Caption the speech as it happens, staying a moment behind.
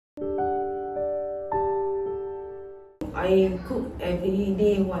I cook every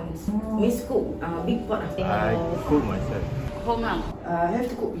day once. Miss cook big pot. I cook myself. Home lah. I have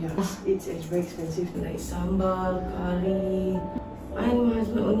to cook, yeah. It's very expensive. Like sambal, curry. I and my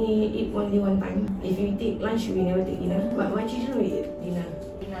husband only eat one day one time. If we take lunch, we never take dinner. But my children will eat dinner.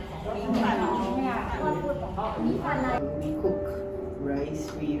 We cook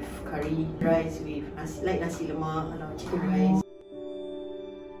rice with curry, rice with nasi lemak, chicken rice.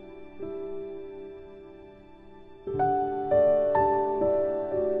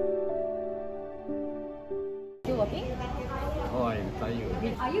 You working? Oh, I'm tired.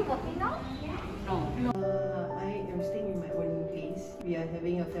 Are you working now? No. I am staying in my own place. We are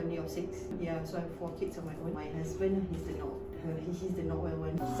having a family of 6. Yeah, so I have 4 kids of my own. My husband, he's the not well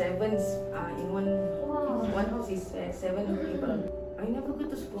one. 7 in one house is 7 people. I never go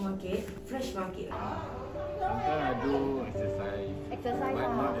to supermarket, fresh market. Sometimes I do exercise. Exercise But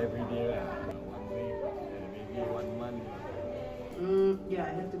lah. not every day lah. 1 week, maybe 1 month. Yeah,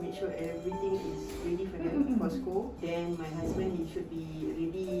 I have to make sure everything is ready for them for school. Then my husband, he should be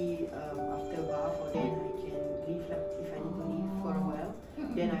ready after bath, or then I can leave if I need to leave for a while.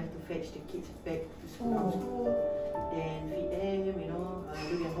 Then I have to fetch the kids back to school from school, then feed them, do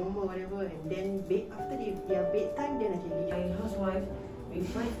their homework, whatever, and then after their bedtime, then I can leave. My housewife with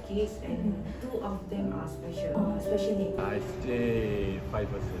 5 kids and 2 of them are special needs. I stay 5%.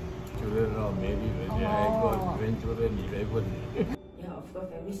 Children or maybe I got grandchildren 11. Yeah, of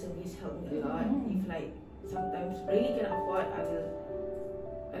course, family service help me a lot. If like sometimes really cannot afford, I will.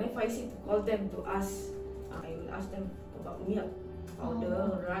 And if I see to call them to ask, I will ask them about milk,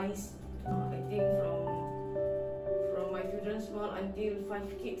 powder, rice. I think from my children small until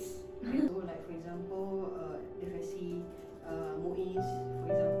 5 kids. So like for example, FSC, MUIS,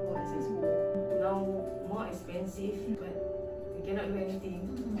 for example, SSO. Now more expensive, but we cannot do anything.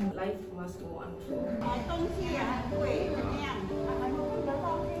 Life must go on. 东西也很贵，怎么样？